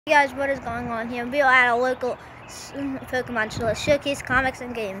Hey guys, what is going on here? We are at a local Pokemon store, Showcase Comics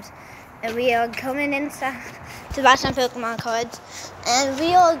and Games, and we are coming inside to buy some Pokemon cards. And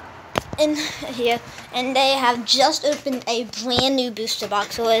we are in here, and they have just opened a brand new booster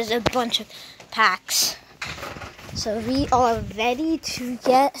box, so there's a bunch of packs. So we are ready to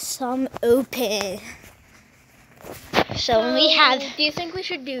get some open. So we have. Do you think we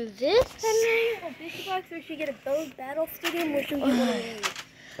should do this, Henry? a booster box, or should we get a Bose Battle Stadium, or should we get one of these?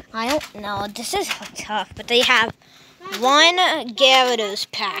 I don't know. This is tough, but they have one Gyarados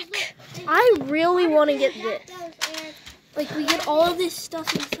pack. I really want to get this. Like, we get all of this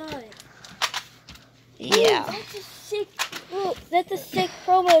stuff inside. Yeah. Ooh, that's a sick. Oh, that's a sick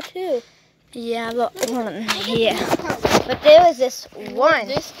promo too. Yeah, but yeah. But there was this one.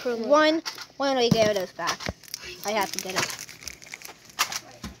 This promo. One of the Gyarados pack. I have to get it.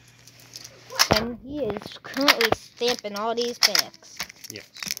 And he is currently stamping all these packs. Yes.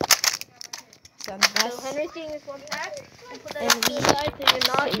 So Henry's getting this one pack. And put that And on the side, so you're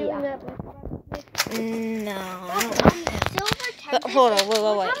not doing that. no, I don't. But hold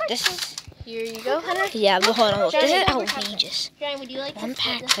on, wait. This. Here you go, Henry. Yeah, but hold on. Look, this is Johnny, outrageous. Johnny, would you like One to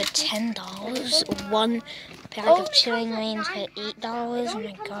pack for $10. One pack of chilling lanes for $8. Oh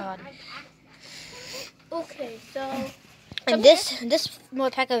my god. Okay, so. And this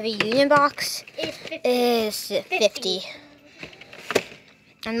more pack of a union box is $50.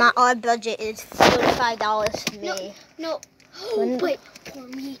 And our budget is $45 for me. No. Wait, for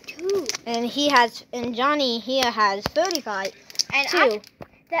me too. And Johnny here has 35 And too.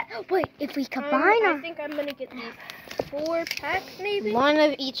 Wait, if we combine I think I'm gonna get these 4 packs maybe. One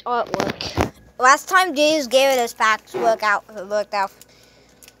of each artwork. Last time these Gyarados packs worked out.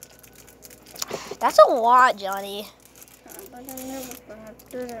 That's a lot, Johnny. But I never gonna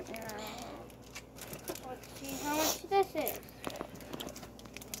do it now. Let's see how much this is.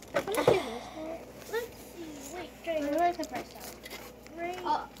 How much is this? Let's see. Wait, Johnny, where's the price tag? Right.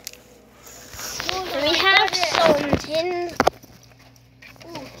 So we have some tins.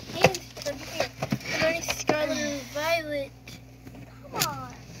 Ooh, and then Scarlet and Violet. Come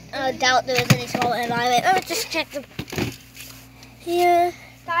on. I doubt there is any Scarlet and Violet. Oh, just check the. Here.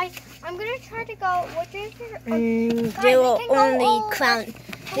 Guys, I'm gonna try to go. What is your? They were only crown.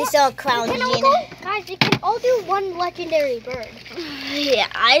 They sell crown Gina. Guys, we can all do one legendary bird. Yeah,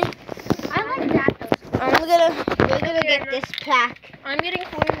 I like that though. we're gonna get this pack. I'm getting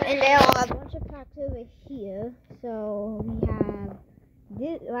And there are a bunch of packs over here. So we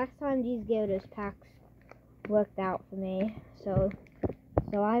have last time these Gyarados packs worked out for me. So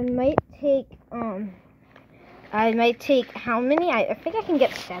I might take how many? I think I can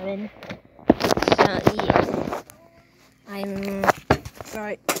get 7. So yeah. I'm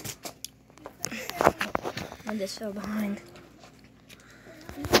sorry. I'm just so behind.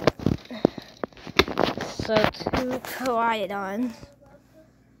 So 2 Koraidons.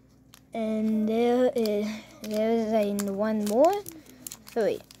 And there's one more.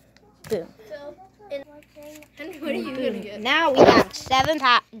 3. Boom. And what are you gonna get? Now we have 7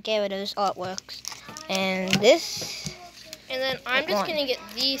 Gyarados artworks. And this. And then I'm just gonna get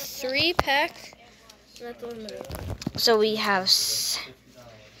these 3 packs. That's what I'm gonna do. So we have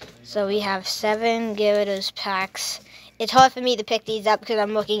 7 Gyarados packs. It's hard for me to pick these up because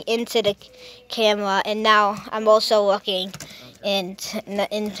I'm looking into the camera, and now I'm also looking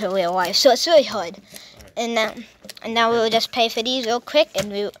into real life. So it's really hard. And now we'll just pay for these real quick,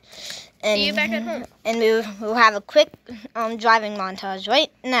 and See you back at home. And we'll have a quick driving montage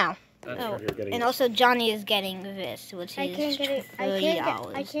right now. And also Johnny is getting this, which is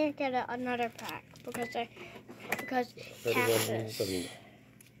 $30. I can't get another pack because taxes.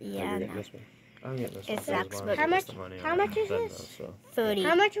 Yeah. No. I'm getting this It's one. sucks, but How much is this? 30.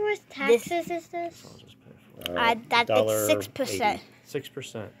 How much was taxes is this? That's 6%.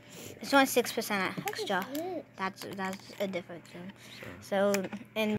 6%. It's only 6% extra. That's a difference. So and.